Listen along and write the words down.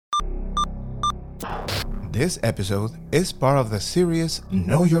This episode is part of the series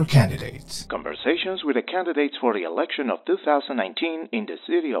Know Your Candidates. Conversations with the candidates for the election of 2019 in the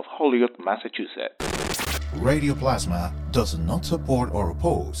city of Holyoke, Massachusetts. Radio Plasma does not support or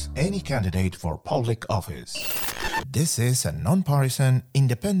oppose any candidate for public office. This is a nonpartisan,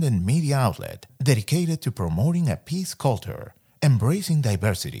 independent media outlet dedicated to promoting a peace culture, embracing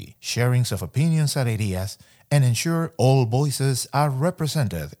diversity, sharing of opinions and ideas, and ensure all voices are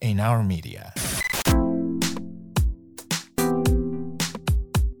represented in our media.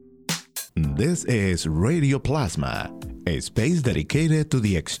 This is Radio Plasma, a space dedicated to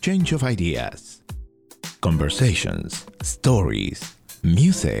the exchange of ideas. Conversations, stories,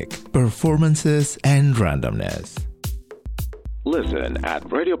 music, performances, and randomness. Listen at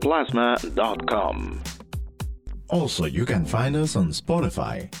radioplasma.com. Also, you can find us on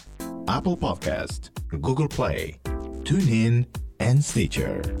Spotify, Apple Podcast, Google Play, TuneIn, and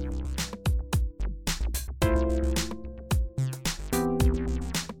Stitcher.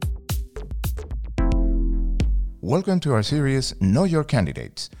 Welcome to our series, Know Your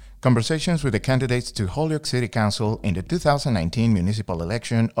Candidates, conversations with the candidates to Holyoke City Council in the 2019 municipal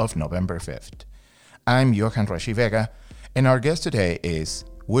election of November 5th. I'm Johan Rashi Vega, and our guest today is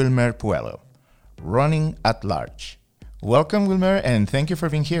Wilmer Puello, running at large. Welcome, Wilmer, and thank you for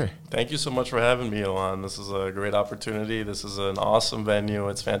being here. Thank you so much for having me, Johan. This is a great opportunity. This is an awesome venue.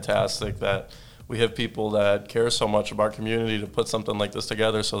 It's fantastic that we have people that care so much about our community to put something like this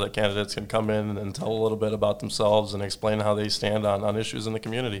together so that candidates can come in and tell a little bit about themselves and explain how they stand on issues in the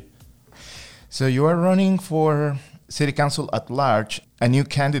community. So you are running for City Council at large, a new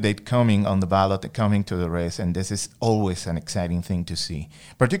candidate coming on the ballot, coming to the race, and this is always an exciting thing to see,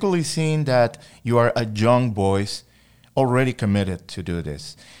 particularly seeing that you are a young voice already committed to do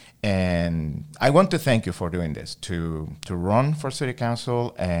this. And I want to thank you for doing this, to run for City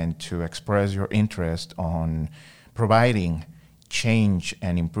Council and to express your interest on providing change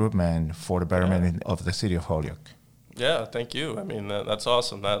and improvement for the betterment of the city of Holyoke. Yeah, thank you. I mean, that's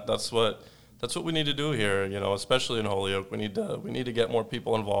awesome. That's what we need to do here, especially in Holyoke. We need to get more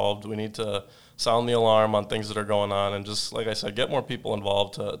people involved. We need to sound the alarm on things that are going on, and just like I said, get more people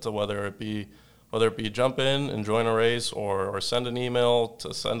involved to whether it be jump in and join a race or send an email,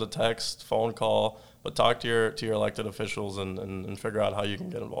 to send a text, phone call, but talk to your elected officials and figure out how you can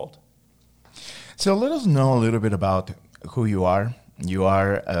get involved. So let us know a little bit about who you are. You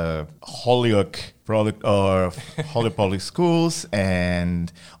are a Holyoke product of Holyoke Public Schools,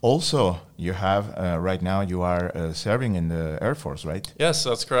 and also you have right now you are serving in the Air Force, right? Yes,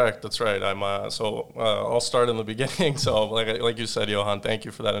 that's correct. That's right. I'll start in the beginning. So like you said, Johan, thank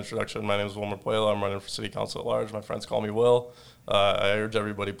you for that introduction. My name is Wilmer Puello. I'm running for City Council at large. My friends call me Will. I urge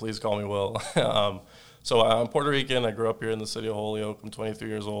everybody, please call me Will. So I'm Puerto Rican. I grew up here in the city of Holyoke. I'm 23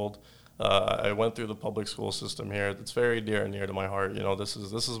 years old. I went through the public school system here. It's very dear and near to my heart. This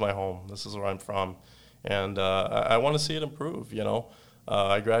is my home. This is where I'm from, and I want to see it improve.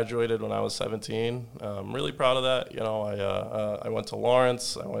 I graduated when I was 17. I'm really proud of that. I went to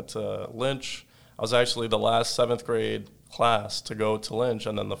Lawrence. I went to Lynch. I was actually the last 7th grade class to go to Lynch,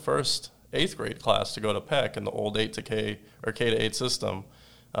 and then the first 8th grade class to go to Peck in the old 8 to K or K to 8 system.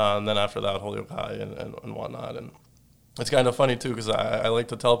 And then after that, Holyoke High and whatnot. And it's kind of funny, too, because I like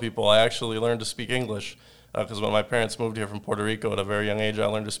to tell people I actually learned to speak English because when my parents moved here from Puerto Rico at a very young age, I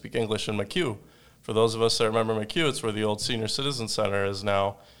learned to speak English in McHugh. For those of us that remember McHugh, it's where the old Senior Citizen Center is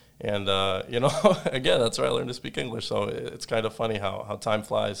now. And, again, that's where I learned to speak English. So it's kind of funny how time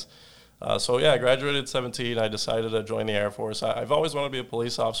flies. I graduated at 17. I decided to join the Air Force. I've always wanted to be a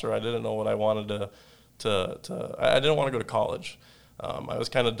police officer. I didn't know what I wanted I didn't want to go to college. I was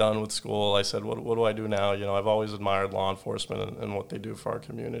kind of done with school. I said, what do I do now? I've always admired law enforcement and what they do for our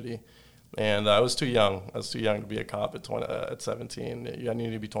community. And I was too young. I was too young to be a cop at 17. I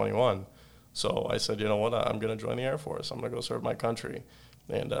needed to be 21. So I said, you know what? I'm going to join the Air Force. I'm going to go serve my country.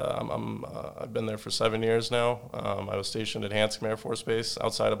 And I've been there for 7 years now. I was stationed at Hanscom Air Force Base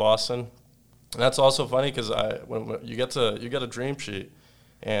outside of Boston. And that's also funny because when you get a dream sheet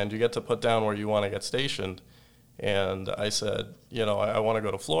and you get to put down where you want to get stationed. And I said, I want to go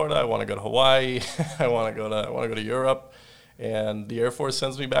to Florida, I want to go to Hawaii, I want to go to Europe, and the Air Force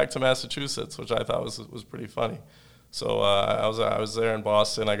sends me back to Massachusetts, which I thought was pretty funny. So I was there in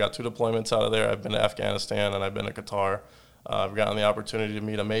Boston. I got 2 deployments out of there. I've been to Afghanistan and I've been to Qatar. I've gotten the opportunity to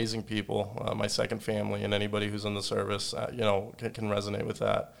meet amazing people, my second family, and anybody who's in the service, can resonate with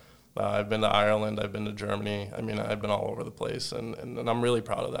that. I've been to Ireland, I've been to Germany. I mean, I've been all over the place, and I'm really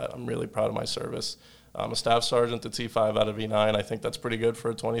proud of that. I'm really proud of my service. I'm a staff sergeant at T5 out of E9. I think that's pretty good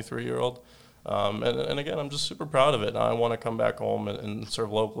for a 23-year-old. And again, I'm just super proud of it. I want to come back home and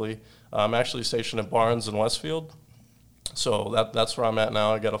serve locally. I'm actually stationed at Barnes in Westfield. So that's where I'm at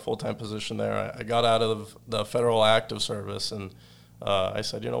now. I got a full-time position there. I got out of the federal active service, and I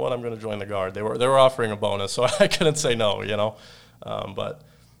said, you know what, I'm going to join the Guard. They were offering a bonus, so I couldn't say no, you know.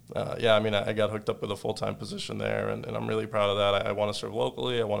 Yeah, I mean, I got hooked up with a full-time position there, and I'm really proud of that. I want to serve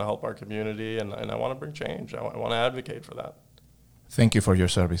locally. I want to help our community, and I want to bring change. I want to advocate for that. Thank you for your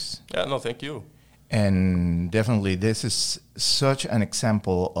service. Yeah, no, thank you. And definitely, this is such an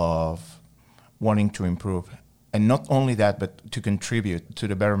example of wanting to improve. And not only that, but to contribute to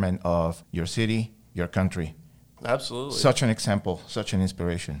the betterment of your city, your country. Absolutely. Such an example, such an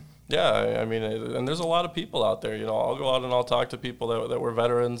inspiration. Yeah, I mean, and there's a lot of people out there. You know, I'll go out and I'll talk to people that were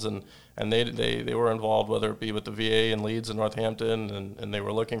veterans, and they were involved, whether it be with the VA in Leeds and Northampton, and they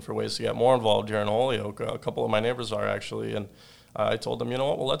were looking for ways to get more involved here in Holyoke. A couple of my neighbors are actually, and I told them, you know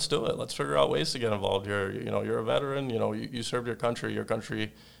what, well, let's do it. Let's figure out ways to get involved here. You know, you're a veteran. You know, you served your country. Your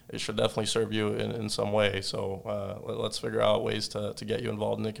country, it should definitely serve you in some way. So let's figure out ways to get you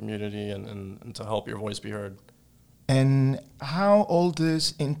involved in the community and to help your voice be heard. And how all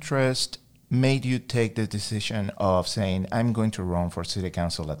this interest made you take the decision of saying, I'm going to run for city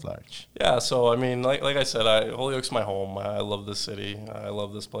council at large? Yeah, so I mean, like I said, Holyoke's my home. I love this city. I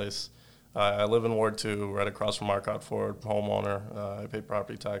love this place. I live in Ward 2, right across from Marcotte Ford, homeowner. I pay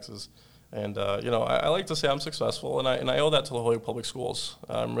property taxes. And, you know, I like to say I'm successful, and I owe that to the Holyoke Public Schools.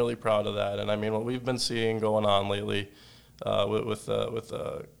 I'm really proud of that. And, I mean, what we've been seeing going on lately with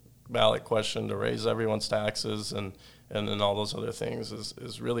the ballot question to raise everyone's taxes and all those other things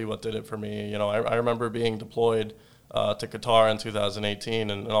is really what did it for me. You know, I remember being deployed to Qatar in 2018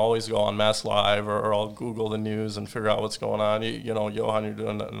 and always go on Mass Live or I'll Google the news and figure out what's going on. You know, Johan, you're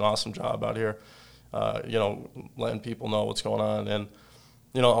doing an awesome job out here, you know, letting people know what's going on. And,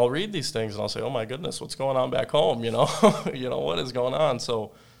 you know, I'll read these things and I'll say, oh my goodness, what's going on back home, you know? You know, what is going on?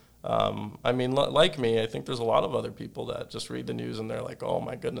 So, I mean, like me, I think there's a lot of other people that just read the news and they're like, oh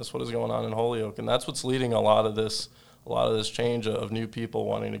my goodness, what is going on in Holyoke? And that's what's leading a lot of this change of new people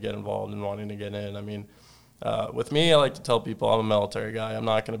wanting to get involved and wanting to get in. I mean, with me, I like to tell people I'm a military guy. I'm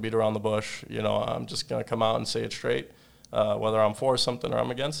not going to beat around the bush. You know, I'm just going to come out and say it straight, whether I'm for something or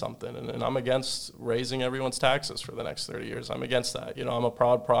I'm against something. And I'm against raising everyone's taxes for the next 30 years. I'm against that. You know, I'm a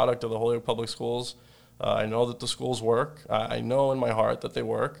proud product of the Holyoke Public Schools. I know that the schools work. I know in my heart that they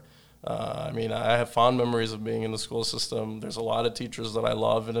work. I mean, I have fond memories of being in the school system. There's a lot of teachers that I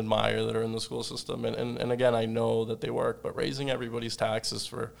love and admire that are in the school system. And again, I know that they work. But raising everybody's taxes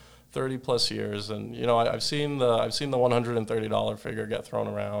for 30 plus years, and you know, I've seen the $130 figure get thrown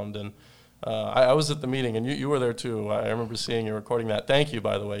around, and I was at the meeting, and you were there too. I remember seeing you recording that. Thank you,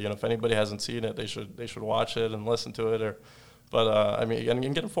 by the way. You know, if anybody hasn't seen it, they should watch it and listen to it, I mean,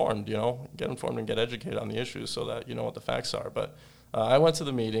 and get informed. You know, get informed and get educated on the issues so that you know what the facts are. But I went to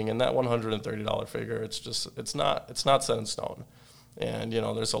the meeting, and that $130 figure, it's not set in stone, and you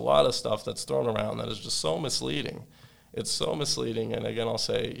know, there's a lot of stuff that's thrown around that is just so misleading. It's so misleading, and again, I'll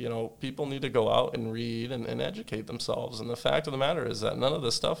say, you know, people need to go out and read and educate themselves. And the fact of the matter is that none of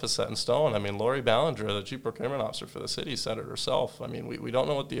this stuff is set in stone. I mean, Lori Ballinger, the Chief Procurement Officer for the city, said it herself. I mean, we don't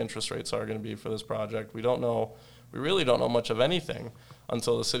know what the interest rates are going to be for this project. We really don't know much of anything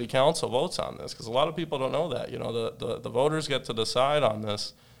until the City Council votes on this, because a lot of people don't know that. You know, the voters get to decide on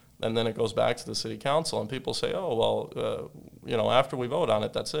this, and then it goes back to the City Council, and people say, oh, well, you know, after we vote on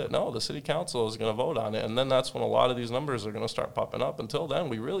it, that's it. No, the City Council is going to vote on it, and then that's when a lot of these numbers are going to start popping up. Until then,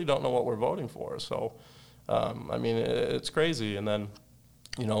 we really don't know what we're voting for. So, I mean, it's crazy. And then,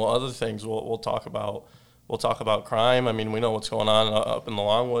 you know, other things we'll talk about. We'll talk about crime. I mean, we know what's going on up in the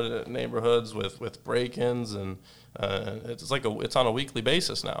Longwood neighborhoods with break-ins, and it's on a weekly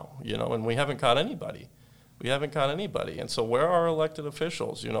basis now, you know, and we haven't caught anybody. And so where are our elected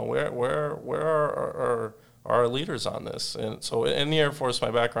officials? You know, where are our leaders on this? And so in the Air Force,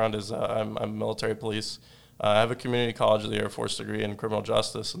 my background is I'm military police. I have a community college of the Air Force degree in criminal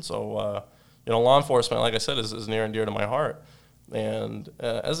justice. And so, you know, law enforcement, like I said, is near and dear to my heart. And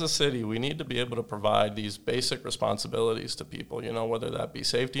as a city, we need to be able to provide these basic responsibilities to people, you know, whether that be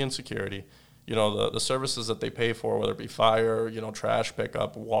safety and security, you know, the services that they pay for, whether it be fire, you know, trash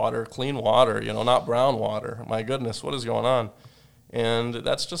pickup, water, clean water, you know, not brown water. My goodness, what is going on? And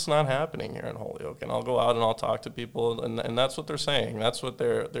that's just not happening here in Holyoke. And I'll go out and I'll talk to people, and that's what they're saying. That's what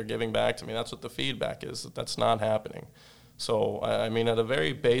they're giving back to me. That's what the feedback is, that's not happening. So, I mean, at a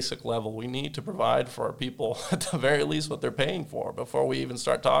very basic level, we need to provide for our people at the very least what they're paying for before we even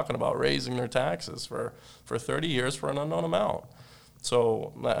start talking about raising their taxes for 30 years for an unknown amount.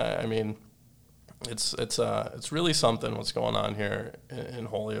 So, I mean, It's really something what's going on here in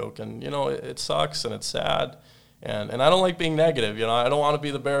Holyoke, and it sucks and it's sad, and I don't like being negative. I don't want to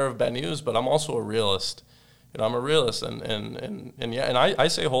be the bearer of bad news, but I'm also a realist. I'm a realist, and I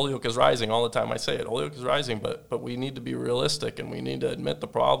say Holyoke is rising all the time. I say it, Holyoke is rising, but we need to be realistic, and we need to admit the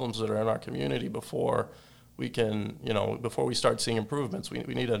problems that are in our community before we can, before we start seeing improvements. We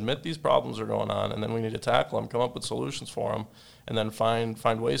need to admit these problems are going on, and then we need to tackle them, come up with solutions for them, and then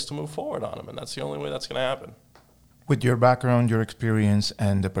find ways to move forward on them. And that's the only way that's going to happen. With your background, your experience,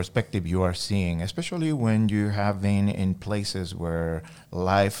 and the perspective you are seeing, especially when you have been in places where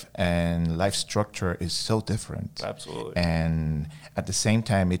life and life structure is so different. Absolutely. And at the same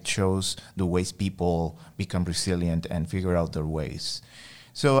time, it shows the ways people become resilient and figure out their ways.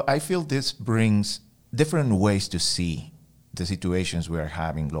 So I feel this brings different ways to see the situations we are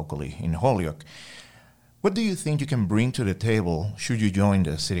having locally in Holyoke. What do you think you can bring to the table should you join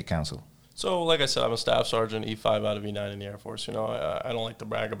the City Council? So, like I said, I'm a staff sergeant, E5 out of E9 in the Air Force. I don't like to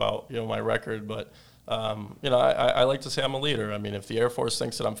brag about, my record, but, I like to say I'm a leader. I mean, if the Air Force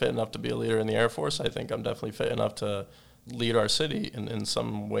thinks that I'm fit enough to be a leader in the Air Force, I think I'm definitely fit enough to lead our city in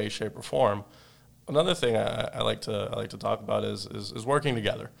some way, shape, or form. Another thing I like to talk about is working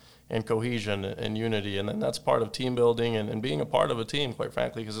together and cohesion and unity, and then that's part of team building and being a part of a team, quite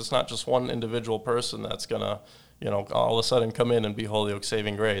frankly, because it's not just one individual person that's going to, all of a sudden come in and be Holyoke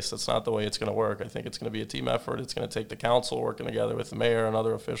saving grace. That's not the way it's going to work. I think it's going to be a team effort. It's going to take the council working together with the mayor and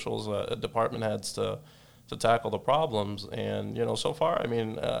other officials, department heads to tackle the problems. And, so far, I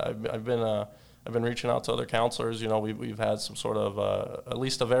mean, I've been reaching out to other councilors. We've had some sort of at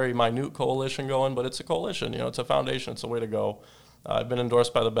least a very minute coalition going, but it's a coalition. It's a foundation. It's a way to go. I've been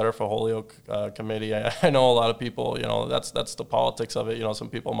endorsed by the Better for Holyoke committee. I know a lot of people. That's the politics of it. Some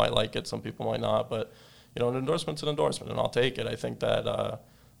people might like it, some people might not. But an endorsement's an endorsement, and I'll take it. I think that,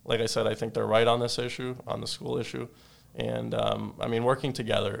 like I said, I think they're right on this issue, on the school issue. And working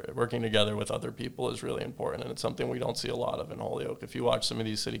together with other people is really important, and it's something we don't see a lot of in Holyoke. If you watch some of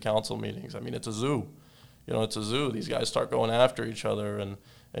these city council meetings, it's a zoo. It's a zoo. These guys start going after each other, and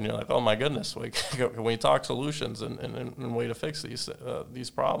you're like, oh my goodness, can we talk solutions and way to fix these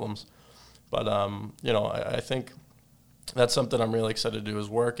problems? But I think that's something I'm really excited to do, is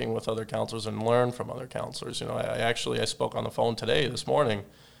working with other counselors and learn from other counselors. I spoke on the phone this morning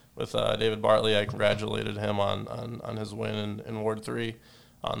with David Bartley. I congratulated him on his win in Ward 3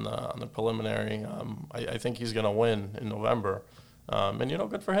 on the preliminary. I think he's going to win in November. And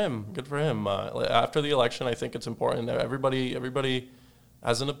good for him. Good for him. After the election, I think it's important that everybody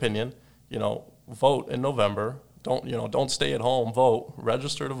has an opinion. Vote in November. Don't stay at home. Vote.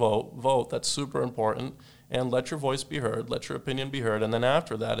 Register to vote. Vote. That's super important. And let your voice be heard. Let your opinion be heard. And then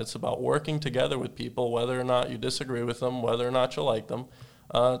after that, it's about working together with people, whether or not you disagree with them, whether or not you like them,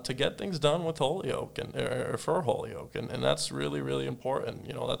 to get things done with Holyoke or for Holyoke. And that's really, really important.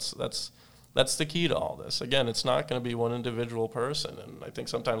 That's the key to all this. Again, it's not going to be one individual person, and I think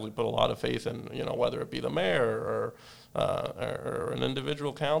sometimes we put a lot of faith in, whether it be the mayor or an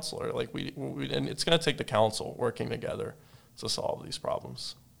individual councilor. And it's going to take the council working together to solve these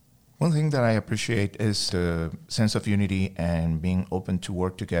problems. One thing that I appreciate is the sense of unity and being open to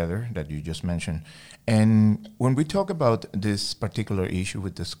work together that you just mentioned. And when we talk about this particular issue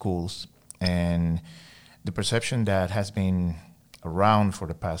with the schools and the perception that has been around for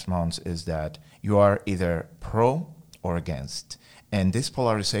the past months is that you are either pro or against. And this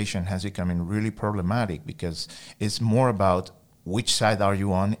polarization has become really problematic because it's more about which side are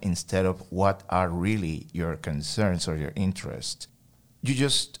you on instead of what are really your concerns or your interests. You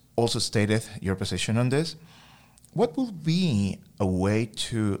just also stated your position on this. What will be a way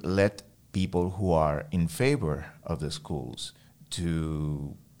to let people who are in favor of the schools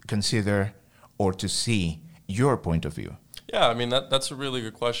to consider or to see your point of view? Yeah, that's a really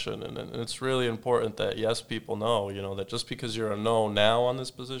good question, and it's really important that, yes, people know, that just because you're a no now on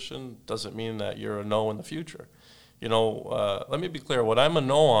this position doesn't mean that you're a no in the future. Let me be clear. What I'm a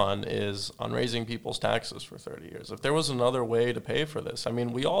no on is on raising people's taxes for 30 years. If there was another way to pay for this,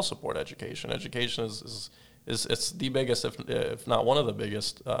 we all support education. Education is it's the biggest, if not one of the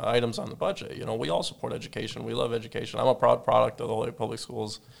biggest items on the budget. We all support education. We love education. I'm a proud product of the Holyoke Public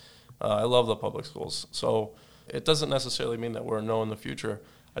Schools. I love the public schools. So it doesn't necessarily mean that we're a no in the future.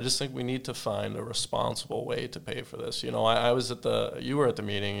 I just think we need to find a responsible way to pay for this. I was you were at the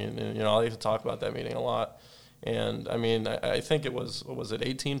meeting, and I like to talk about that meeting a lot. And I think it was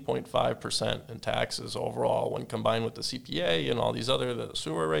 18.5% in taxes overall when combined with the CPA and all these other the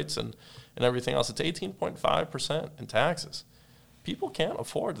sewer rates and everything else. It's 18.5% in taxes. people can't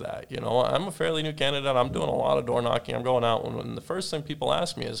afford that. I'm a fairly new candidate. I'm doing a lot of door knocking. I'm going out, and the first thing people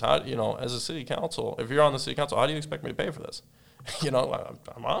ask me is, how, as a city council, if you're on the city council, how do you expect me to pay for this?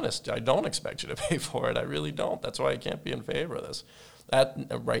 I'm honest. I don't expect you to pay for it. I really don't. That's why I can't be in favor of this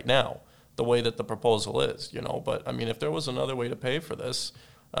right now, the way that the proposal is, But, I mean, if there was another way to pay for this,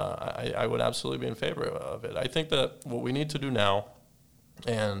 I would absolutely be in favor of it. I think that what we need to do now,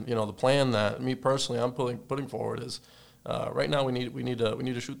 and, the plan that me personally I'm putting forward is, right now we need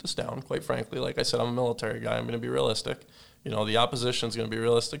to shoot this down. Quite frankly, like I said, I'm a military guy. I'm going to be realistic. The opposition is going to be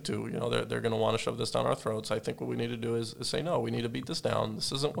realistic too. They're going to want to shove this down our throats. I think what we need to do is say, no, we need to beat this down.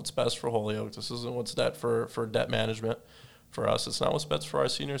 This isn't what's best for Holyoke. This isn't what's for debt management for us. It's not what's best for our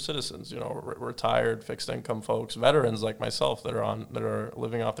senior citizens. Retired, fixed income folks, veterans like myself that are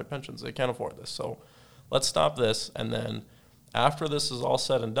living off their pensions. They can't afford this. So let's stop this, and then after this is all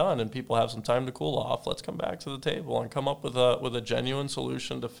said and done and people have some time to cool off, let's come back to the table and come up with a genuine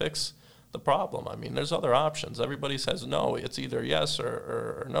solution to fix the problem. I mean, there's other options. Everybody says no. It's either yes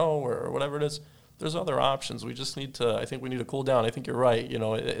or no or whatever it is. There's other options. We just need to. I think we need to cool down. I think you're right.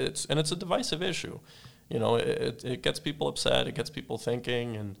 It's a divisive issue. It gets people upset. It gets people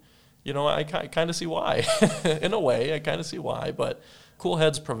thinking, and I kind of see why. In a way, I kind of see why. But cool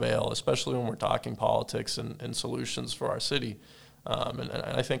heads prevail, especially when we're talking politics and solutions for our city. And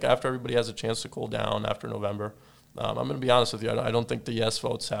I think after everybody has a chance to cool down after November. I'm going to be honest with you. I don't think the yes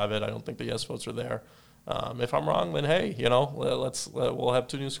votes have it. I don't think the yes votes are there. If I'm wrong, then hey, we'll have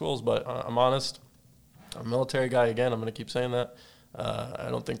 2 new schools. But I'm honest. I'm a military guy again. I'm going to keep saying that. I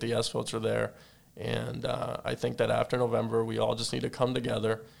don't think the yes votes are there, and I think that after November, we all just need to come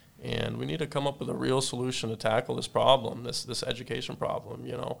together, and we need to come up with a real solution to tackle this problem, this education problem.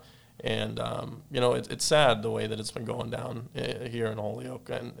 And it's sad the way that it's been going down here in Holyoke,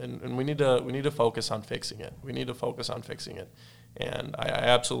 and we need to focus on fixing it. We need to focus on fixing it, and I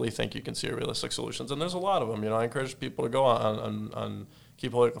absolutely think you can see realistic solutions, and there's a lot of them. I encourage people to go on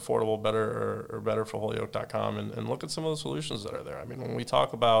Keep Holyoke Affordable, better for Holyoke.com, and look at some of the solutions that are there. I mean, when we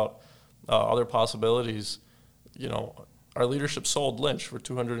talk about other possibilities, our leadership sold Lynch for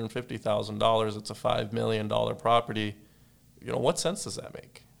 $250,000. It's a $5 million property. What sense does that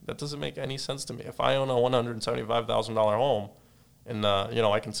make? That doesn't make any sense to me. If I own a $175,000 home and,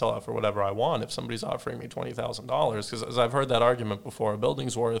 I can sell it for whatever I want, if somebody's offering me $20,000, because as I've heard that argument before, a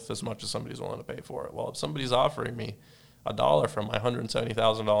building's worth as much as somebody's willing to pay for it. Well, if somebody's offering me $1 for my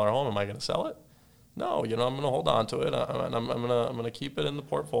 $170,000 home, am I going to sell it? No, I'm going to hold on to it. I'm going to keep it in the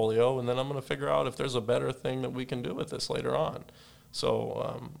portfolio, and then I'm going to figure out if there's a better thing that we can do with this later on.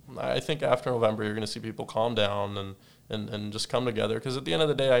 So I think after November, you're going to see people calm down and just come together. Because at the end of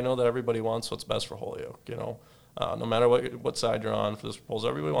the day, I know that everybody wants what's best for Holyoke. No matter what side you're on for this proposal,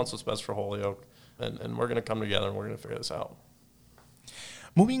 everybody wants what's best for Holyoke, and we're going to come together and we're going to figure this out.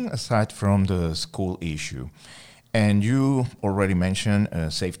 Moving aside from the school issue, and you already mentioned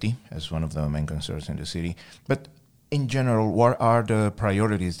safety as one of the main concerns in the city, but in general, what are the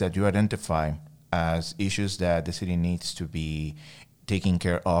priorities that you identify as issues that the city needs to be taking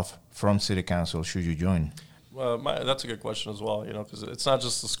care of from City Council should you join? Well, that's a good question as well, because it's not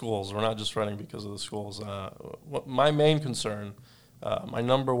just the schools. We're not just running because of the schools. My main concern, my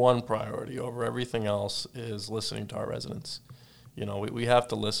number one priority over everything else is listening to our residents. We have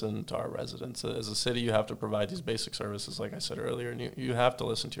to listen to our residents. As a city, you have to provide these basic services, like I said earlier, and you have to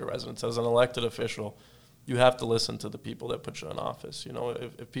listen to your residents. As an elected official, you have to listen to the people that put you in office.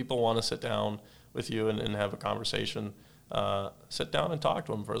 If people want to sit down with you and have a conversation, sit down and talk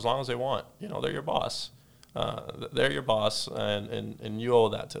to them for as long as they want. They're your boss. They're your boss, and you owe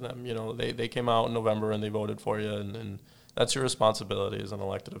that to them. They came out in November and they voted for you, and that's your responsibility as an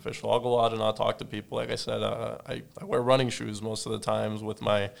elected official. I'll go out and I'll talk to people. Like I said, I wear running shoes most of the times with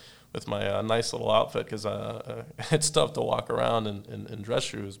my nice little outfit because it's tough to walk around in dress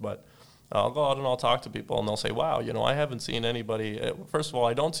shoes. But I'll go out and I'll talk to people, and they'll say, "Wow, I haven't seen anybody." First of all,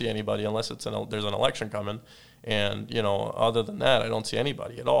 I don't see anybody unless there's an election coming. And other than that, I don't see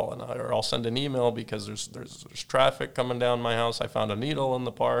anybody at all. Or I'll send an email because there's traffic coming down my house. I found a needle in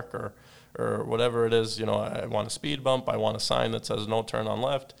the park, or whatever it is. I want a speed bump. I want a sign that says no turn on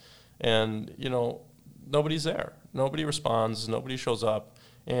left. And nobody's there. Nobody responds. Nobody shows up.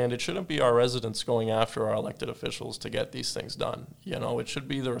 And it shouldn't be our residents going after our elected officials to get these things done. It should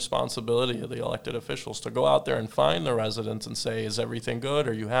be the responsibility of the elected officials to go out there and find the residents and say, "Is everything good?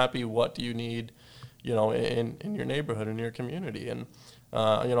 Are you happy? What do you need?" In your neighborhood, in your community. And,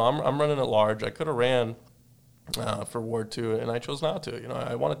 I'm running at large. I could have ran for Ward 2, and I chose not to.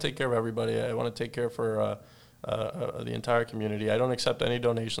 I want to take care of everybody. I want to take care for the entire community. I don't accept any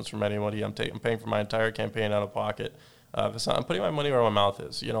donations from anybody. I'm paying for my entire campaign out of pocket. I'm putting my money where my mouth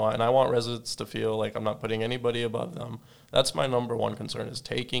is, and I want residents to feel like I'm not putting anybody above them. That's my number one concern, is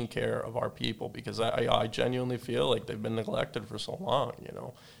taking care of our people, because I genuinely feel like they've been neglected for so long.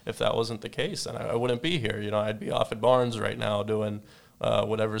 If that wasn't the case, then I wouldn't be here. I'd be off at Barnes right now doing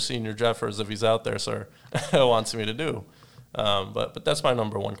whatever Senior Jeffers, if he's out there, sir, wants me to do. But that's my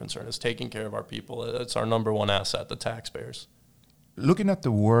number one concern, is taking care of our people. It's our number one asset, the taxpayers. Looking at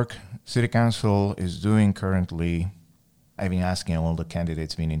the work City Council is doing currently, I've been asking all the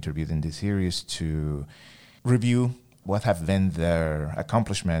candidates being interviewed in this series to review what have been their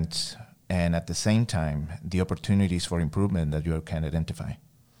accomplishments and at the same time the opportunities for improvement that you can identify.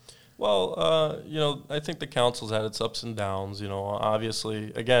 Well, I think the council's had its ups and downs.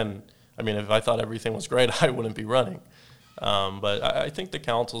 Obviously, again, if I thought everything was great, I wouldn't be running. But I think the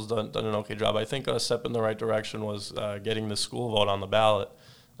council's done an okay job. I think a step in the right direction was getting the school vote on the ballot.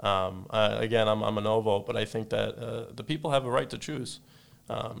 Again, I'm a no vote, but I think that the people have a right to choose.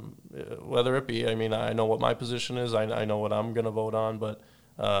 Whether it be, I know what my position is, I know what I'm going to vote on, but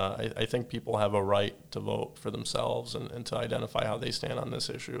I think people have a right to vote for themselves and to identify how they stand on this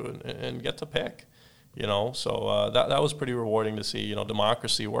issue and get to pick. So that was pretty rewarding to see,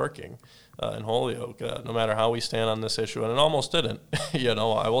 democracy working in Holyoke, no matter how we stand on this issue. And it almost didn't,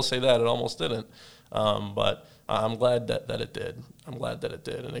 I will say that, it almost didn't. But I'm glad that it did. I'm glad that it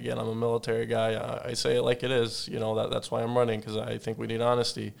did. And again, I'm a military guy. I say it like it is, that's why I'm running, because I think we need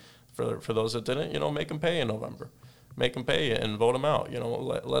honesty. For those that didn't, make them pay in November. Make them pay and vote them out.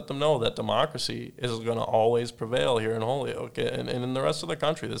 Let them know that democracy is going to always prevail here in Holyoke and in the rest of the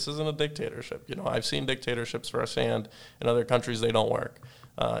country. This isn't a dictatorship. I've seen dictatorships firsthand in other countries. They don't work.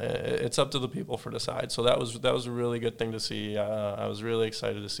 It's up to the people to decide. So that was a really good thing to see. I was really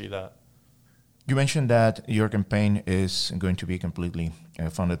excited to see that. You mentioned that your campaign is going to be completely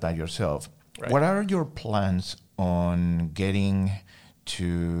funded by yourself. Right. What are your plans on getting to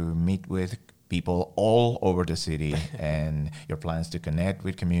meet with people all over the city and your plans to connect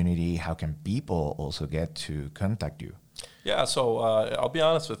with community? How can people also get to contact you? Yeah, so I'll be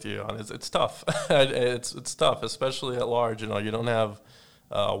honest with you, it's tough. It's tough, especially at large. You don't have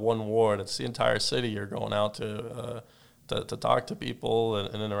one ward. It's the entire city you're going out to talk to people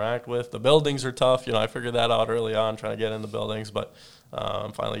and interact with. The buildings are tough. I figured that out early on, trying to get in the buildings, but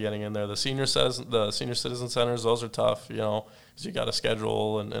I'm finally getting in there. The senior citizen centers, those are tough, because you got to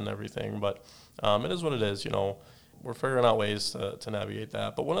schedule and everything. But it is what it is. We're figuring out ways to navigate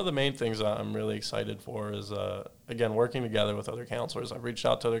that. But one of the main things I'm really excited for is, again, working together with other counselors. I've reached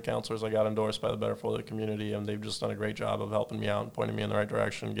out to other counselors. I got endorsed by the Better Florida community, and they've just done a great job of helping me out and pointing me in the right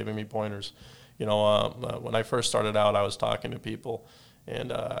direction, giving me pointers. When I first started out, I was talking to people,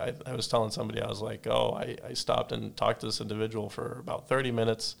 and I was telling somebody, I was like, I stopped and talked to this individual for about 30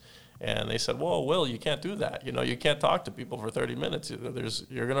 minutes, and they said, "Whoa, Will, you can't do that. You can't talk to people for 30 minutes.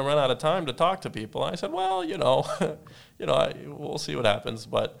 You're going to run out of time to talk to people." And I said, "Well, we'll see what happens."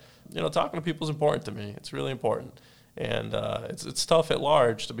 But talking to people is important to me. It's really important, and it's tough at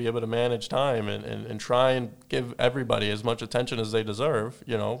large to be able to manage time and try and give everybody as much attention as they deserve,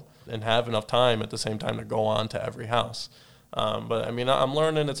 and have enough time at the same time to go on to every house. But I'm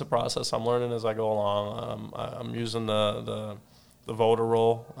learning. It's a process. I'm learning as I go along. I'm using the voter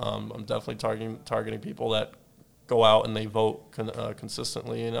roll. I'm definitely targeting people that go out and they vote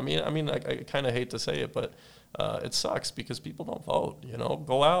consistently. And I kind of hate to say it, but it sucks because people don't vote.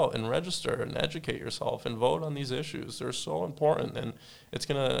 Go out and register and educate yourself and vote on these issues. They're so important, and it's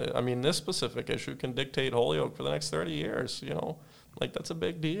gonna. This specific issue can dictate Holyoke for the next 30 years. That's a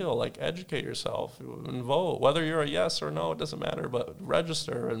big deal. Educate yourself and vote. Whether you're a yes or no, it doesn't matter. But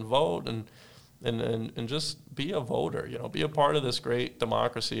register and vote and just be a voter. Be a part of this great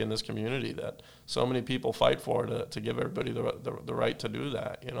democracy in this community that so many people fight for to give everybody the right to do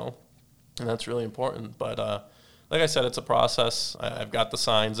that. And that's really important. But like I said, it's a process. I've got the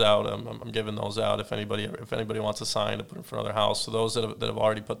signs out. I'm giving those out if anybody wants a sign to put in front of their house. So those that have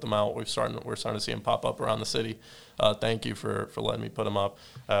already put them out, we're starting to see them pop up around the city. Thank you for letting me put them up.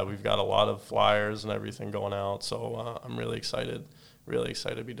 We've got a lot of flyers and everything going out. So I'm really excited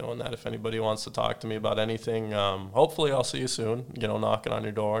to be doing that. If anybody wants to talk to me about anything, hopefully I'll see you soon, knocking on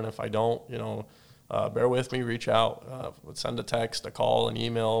your door. And if I don't, bear with me, reach out, send a text, a call, an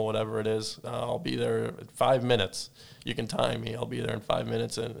email, whatever it is. I'll be there in 5 minutes. You can time me. I'll be there in 5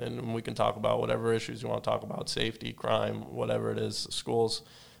 minutes, and we can talk about whatever issues you want to talk about, safety, crime, whatever it is, schools.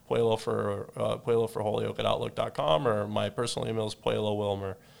 Puello for Holyoke at Outlook.com, or my personal email is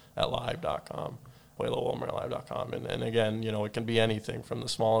PuelloWilmer@live.com. PuelloWilmer@live.com. And again, it can be anything from the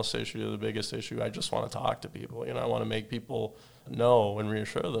smallest issue to the biggest issue. I just want to talk to people. I want to make people know and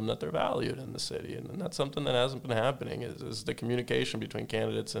reassure them that they're valued in the city. And that's something that hasn't been happening is the communication between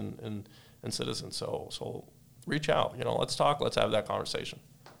candidates and citizens. So reach out, let's talk, let's have that conversation.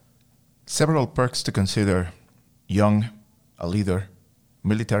 Several perks to consider: young, a leader,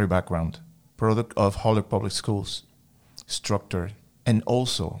 military background, product of Holyoke Public Schools, structured, and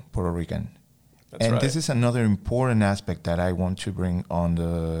also Puerto Rican. That's and right. This is another important aspect that I want to bring on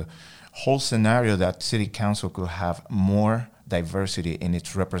the whole scenario, that City Council could have more diversity in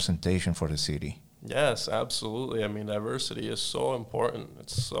its representation for the city. Yes, absolutely. I mean, diversity is so important.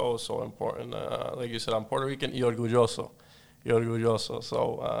 It's so important. Like you said, I'm Puerto Rican y orgulloso.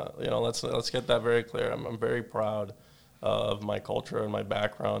 So, let's get that very clear. I'm very proud of my culture and my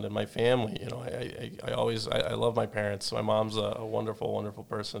background and my family. I love my parents. My mom's a wonderful, wonderful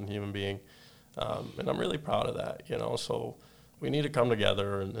person, human being. And I'm really proud of that, So we need to come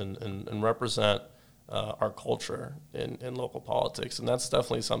together and represent our culture in local politics. And that's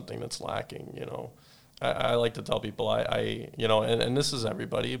definitely something that's lacking, I like to tell people, and this is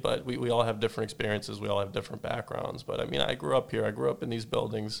everybody, but we all have different experiences. We all have different backgrounds. But, I grew up here. I grew up in these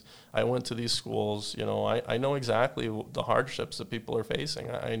buildings. I went to these schools. I know exactly the hardships that people are facing.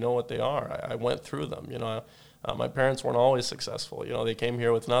 I know what they are. I went through them. My parents weren't always successful. They came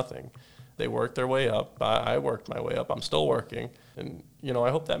here with nothing. They worked their way up. I worked my way up. I'm still working. And, I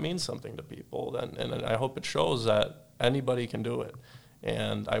hope that means something to people. And I hope it shows that anybody can do it.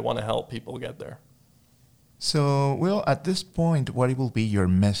 And I want to help people get there. So, Will, at this point, what will be your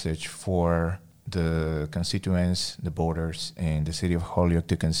message for the constituents, the voters in the city of Holyoke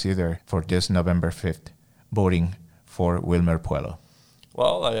to consider for this November 5th voting for Wilmer Puello?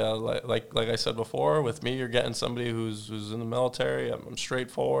 Well, like I said before, with me, you're getting somebody who's in the military. I'm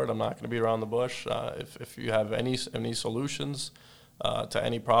straightforward. I'm not going to beat around the bush. If you have any solutions to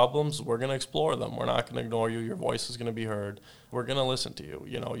any problems, we're going to explore them. We're not going to ignore you. Your voice is going to be heard. We're going to listen to you.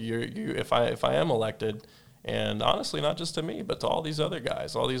 If I am elected, and honestly, not just to me, but to all these other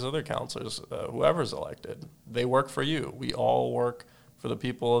guys, all these other councilors, whoever's elected, they work for you. We all work for the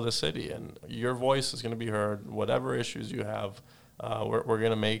people of the city, and your voice is going to be heard. Whatever issues you have, we're going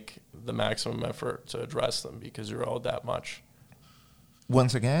to make the maximum effort to address them because you're owed that much.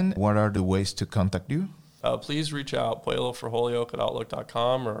 Once again, what are the ways to contact you? Please reach out,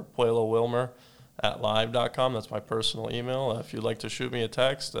 puelloforholyoke@outlook.com or puellowilmer@live.com. That's my personal email. If you'd like to shoot me a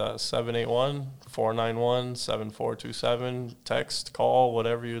text, 781-491-7427. Text, call,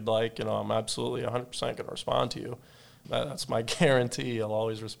 whatever you'd like. I'm absolutely 100% going to respond to you. That's my guarantee. I'll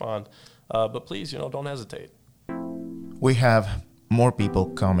always respond. But please, don't hesitate. We have more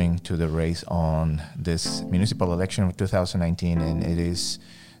people coming to the race on this municipal election of 2019, and it is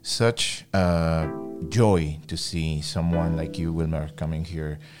such a joy to see someone like you, Wilmer, coming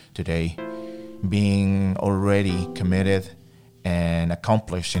here today, being already committed and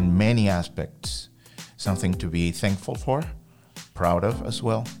accomplished in many aspects, something to be thankful for, proud of as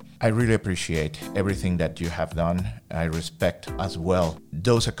well. I really appreciate everything that you have done. I respect as well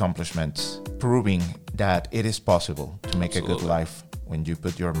those accomplishments, proving that it is possible to make a good life when you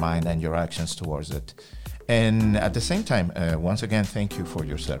put your mind and your actions towards it. And at the same time, once again, thank you for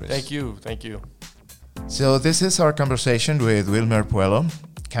your service. Thank you. So this is our conversation with Wilmer Puello,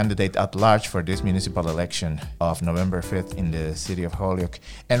 candidate at large for this municipal election of November 5th in the city of Holyoke.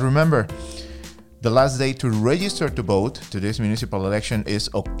 And remember, the last day to register to vote to this municipal election is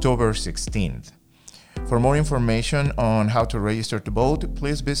October 16th. For more information on how to register to vote,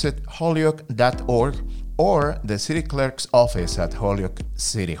 please visit holyoke.org or the city clerk's office at Holyoke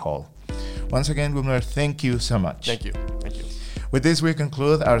City Hall. Once again, Wilmer, thank you so much. Thank you. With this, we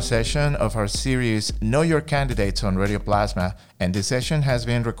conclude our session of our series, Know Your Candidates on Radio Plasma, and this session has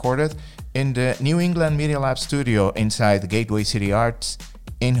been recorded in the New England Media Lab studio inside Gateway City Arts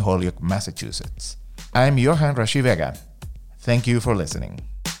in Holyoke, Massachusetts. I'm Johan Rashi Vega. Thank you for listening.